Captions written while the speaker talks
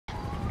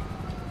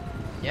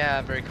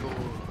Yeah, very cool.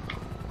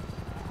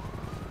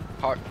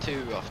 Part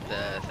 2 of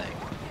the thing.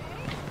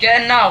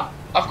 Get in now.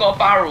 I've got a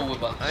barrel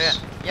with us. Oh yeah.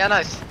 Yeah,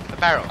 nice. A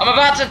barrel. I'm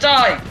about to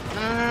die.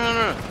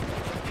 No.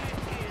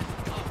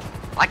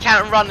 I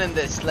can't run in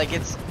this. Like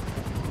it's.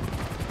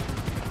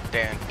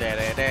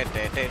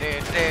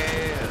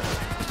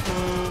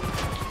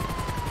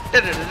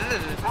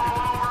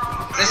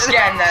 Just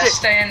get in there.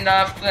 Stay in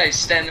the place.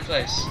 Stay in the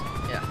place.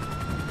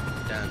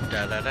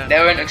 Yeah. They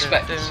won't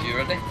expect us. You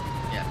ready?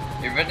 Yeah.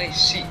 You ready?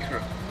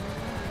 Secret.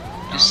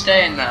 Just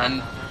stay in there,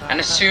 and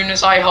as soon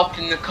as I hop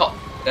in the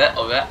cockpit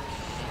of it,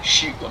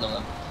 shoot one of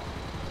them.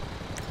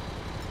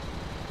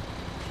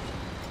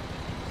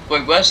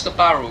 Wait, where's the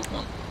barrel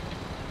gone?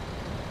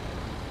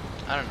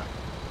 I don't know.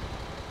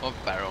 What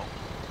barrel?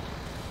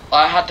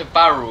 I had the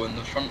barrel in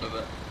the front of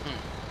it.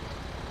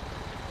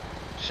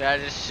 Should I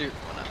just shoot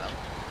one of them?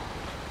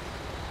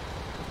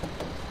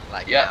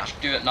 Like Yeah,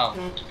 do it now.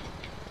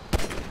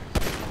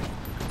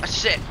 Oh,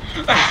 shit!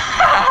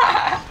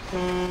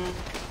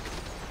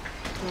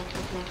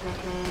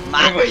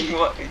 Wait,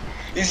 what?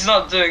 He's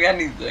not doing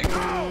anything.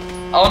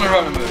 I want to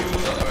run a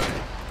move.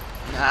 Alright.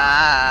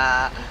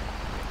 Ah.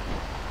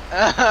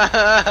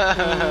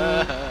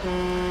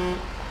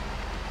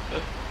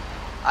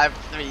 I have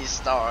 3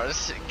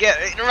 stars.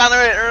 Run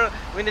away!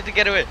 We need to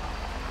get away.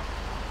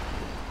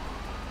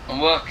 I'm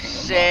working.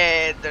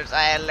 Shit! There's a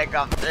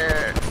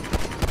helicopter.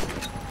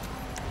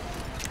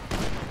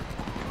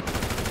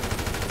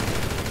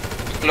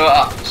 Blow it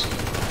up.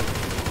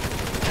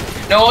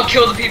 No, I'll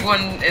kill the people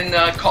in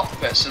the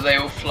cockpit so they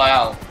all fly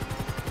out.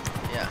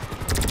 Yeah.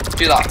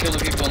 Do that. Kill the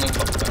people in the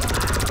cockpit.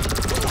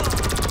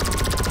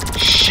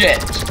 Shit.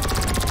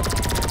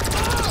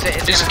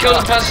 Just kill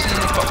the person in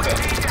the cockpit.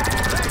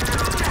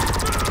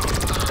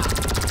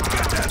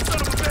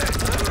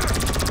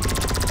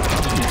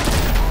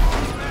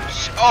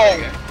 Oh!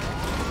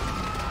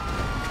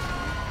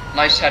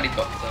 Nice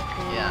helicopter.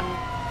 Yeah.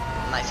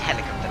 Nice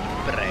helicopter,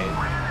 bro.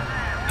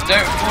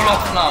 Don't fall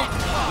off now.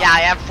 Yeah,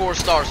 I have 4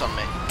 stars on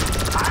me.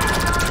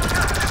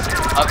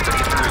 I've got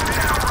 3.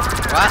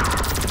 What?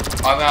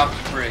 I have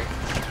 3.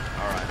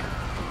 Alright.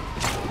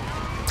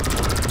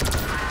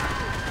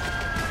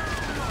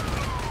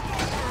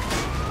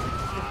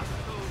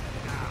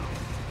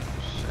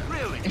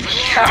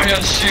 Carry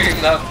on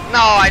shooting them.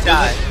 No, I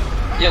died.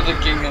 You're the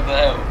king of the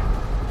hill.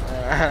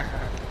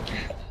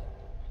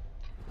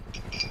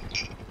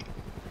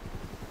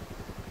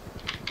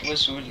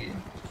 Where's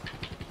William?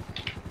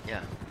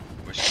 Yeah.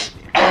 Where's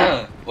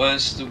William?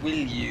 Where's the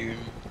William?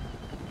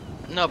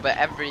 No, but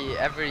every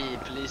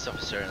police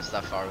officer and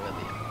stuff are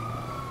William.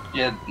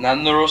 Yeah,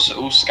 and they're also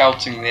all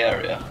scouting the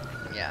area.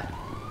 Yeah.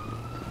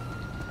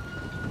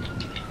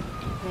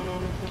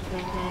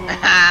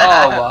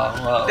 Oh wow,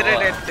 wow,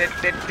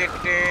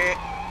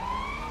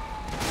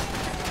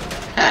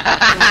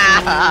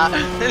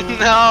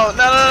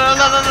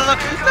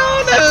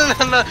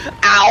 No.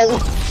 Ow!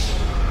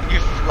 You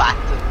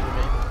flattened me.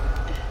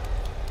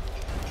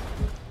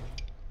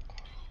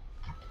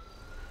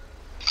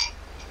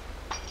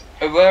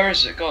 Oh, where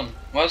is it gone?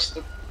 Where's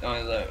the...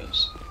 Oh, there it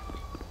is.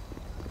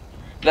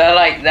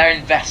 They're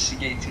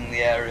investigating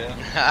the area.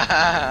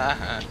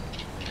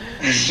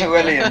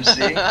 William,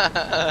 see?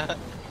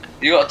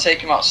 You gotta take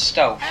him out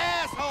stealth.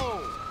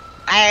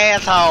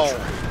 Asshole!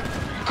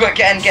 Quick,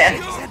 get in.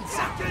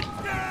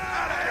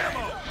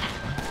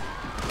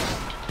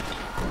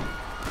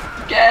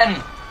 Get in!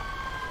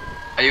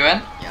 Are you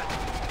in? Yeah.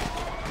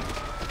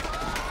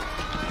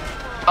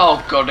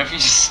 Oh god, if you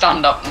just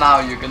stand up now,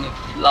 you're gonna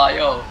fly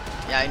off.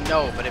 Yeah, I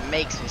know, but it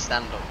makes me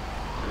stand up.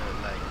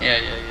 Yeah.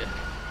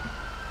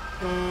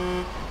 I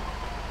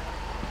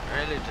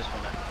really just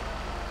wanna.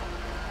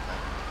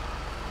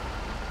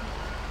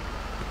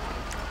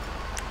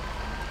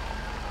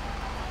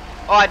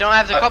 Oh, I don't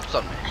have the cops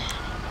on me.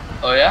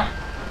 Oh yeah?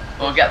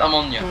 We'll get them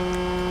on you.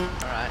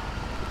 Alright.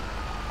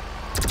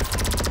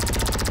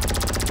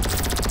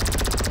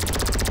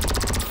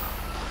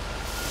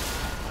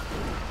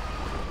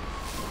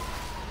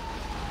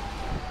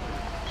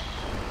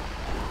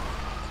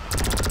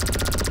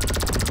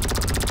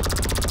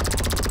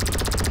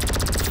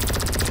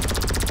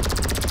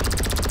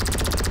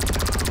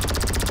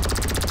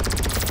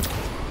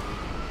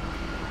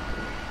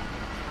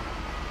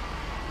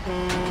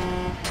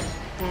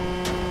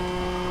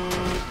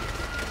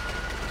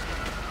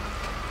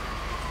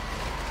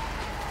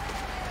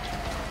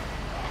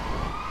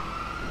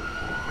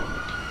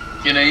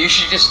 You know, you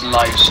should just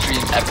live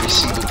stream every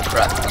single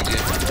prep you do.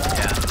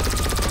 Yeah.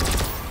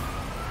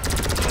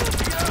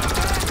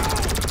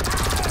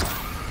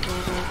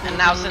 And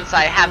now since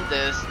I have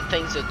this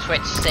thing so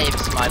Twitch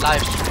saves my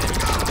live streams,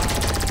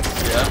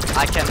 Yeah.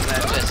 I can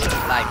just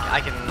like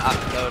I can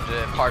upload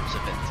parts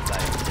of it to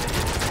that.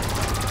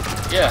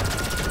 Yeah.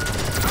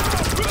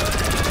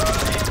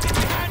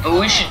 Oh,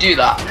 we should do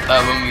that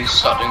when we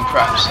start doing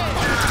preps.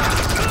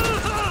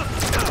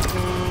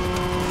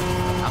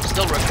 I'm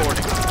still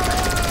recording.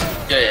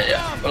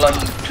 Yeah. Well, I'm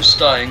just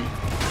dying.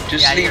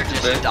 Just Yeah, leave you're the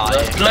just vehicle.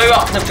 dying. Blow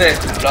up the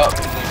vehicle. Blow up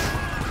the vehicle.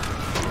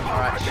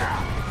 Alright, sure.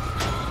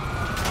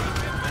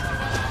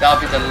 That'll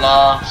be the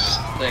last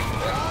thing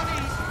then.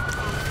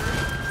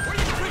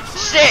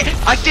 Shit!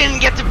 I didn't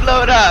get to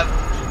blow it up.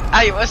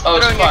 I was Oh,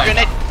 it's throwing a fine.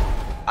 grenade.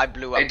 I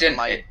blew up It didn't.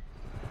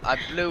 I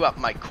blew up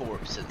my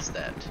corpse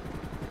instead.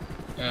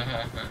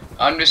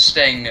 I'm just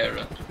staying near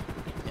it.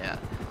 Yeah,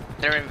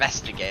 they're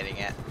investigating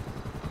it.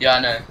 Yeah, I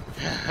know.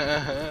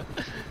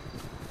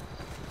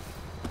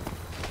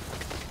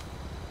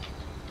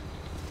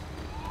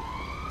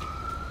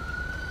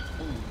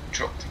 Ooh,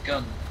 dropped a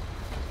gun.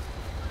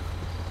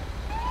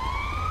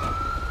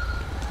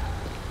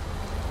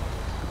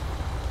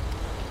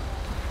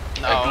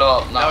 No, I blow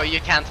up now. no, you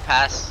can't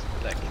pass.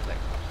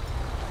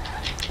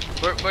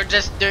 Look. We're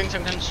just doing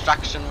some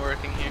construction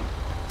working here.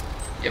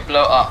 Yeah,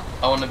 blow up.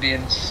 I want to be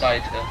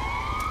inside her.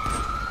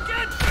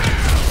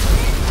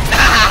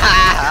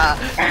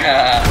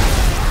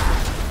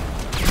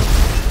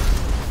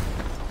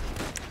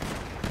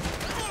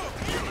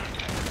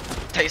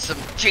 Take some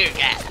tear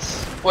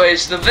gas. Wait,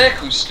 is the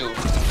vehicle still? No,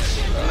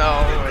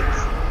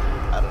 it's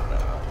I don't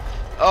know.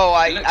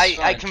 Oh, It looks I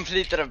fine.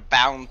 completed a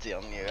bounty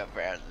on you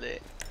apparently.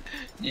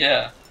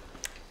 Yeah.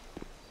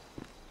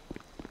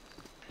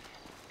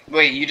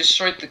 Wait, you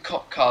destroyed the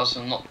cop cars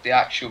and not the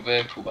actual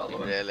vehicle, by the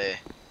way. Really?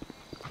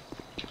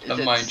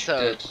 Never mind, you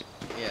did.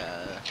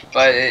 Yeah.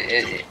 But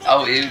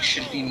it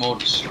should be more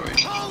destroyed.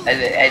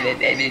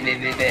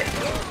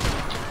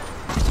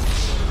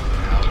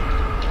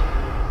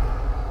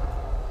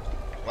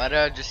 Why do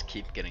I just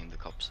keep getting the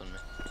cops on me?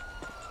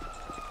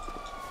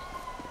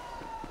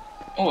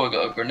 Oh, I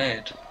got a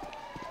grenade.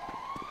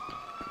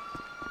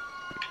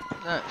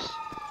 Nice.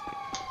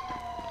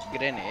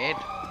 Grenade.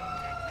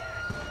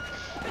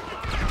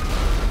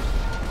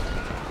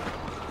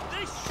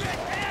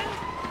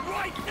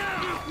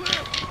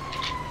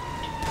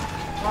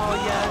 Oh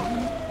yeah.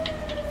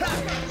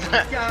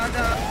 假的。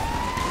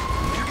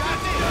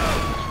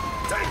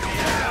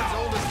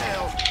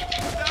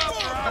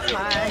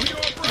孩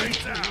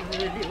子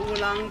流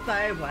浪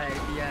在外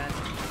边，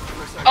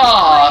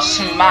 Ah,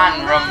 some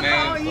man run me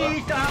早 over.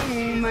 已张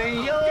没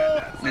有。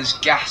 There's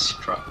gas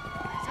truck.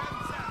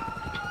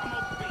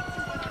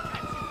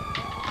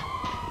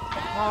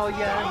 好烟。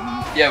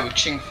 Yeah, we're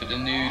ching for the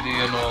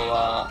nudie and all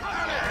that.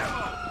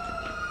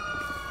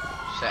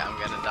 Shit, I'm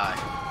gonna die.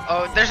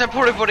 Oh, there's a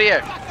porta potty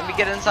here. Let me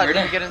get inside. Let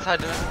Really? me get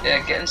inside. Yeah,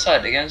 get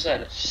inside it, get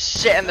inside it.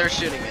 Shit, and they're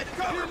shooting me.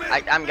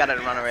 I'm gonna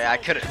run away. I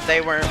couldn't.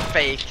 They weren't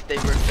fake. They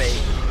were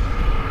fake.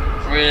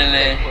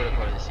 Really? Porta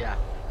potties, yeah.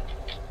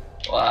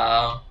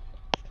 Wow.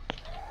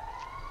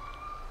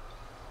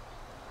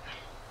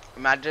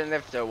 Imagine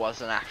if there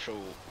was an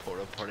actual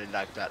porta potty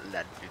like that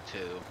led you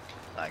to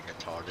like a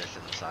TARDIS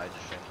inside the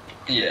thing.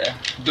 Yeah.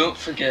 Don't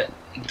forget.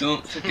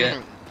 Don't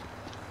forget.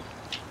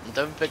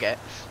 Don't forget.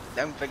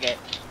 Don't forget.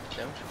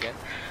 Don't forget.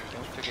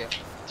 Don't forget.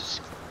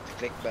 Just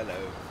click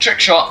below. Trick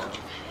shot.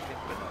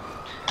 Click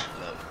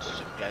below. To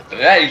subscribe to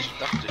Hey.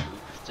 Doctor Who.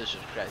 To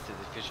subscribe to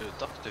the official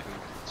Doctor Who.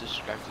 To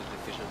subscribe to the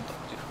official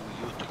Doctor Who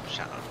YouTube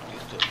channel.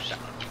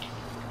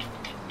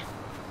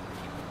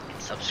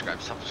 Subscribe.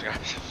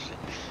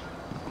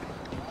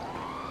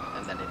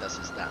 And then he does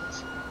his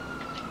dance.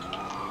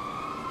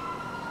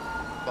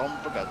 Don't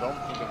forget.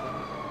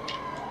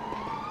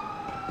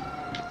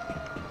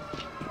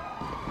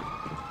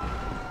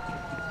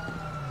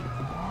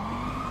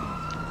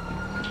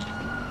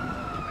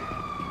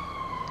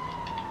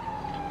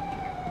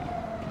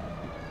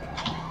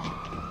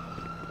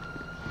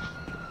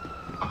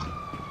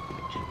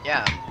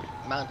 Yeah,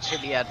 Mount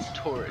Chiliad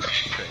tourist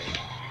train.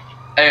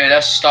 Anyway,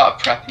 let's start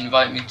prep.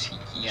 Invite me to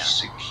Yeah.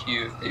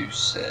 secure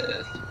house.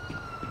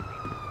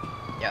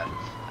 Yeah,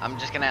 I'm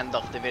just gonna end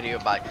off the video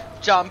by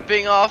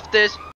jumping off this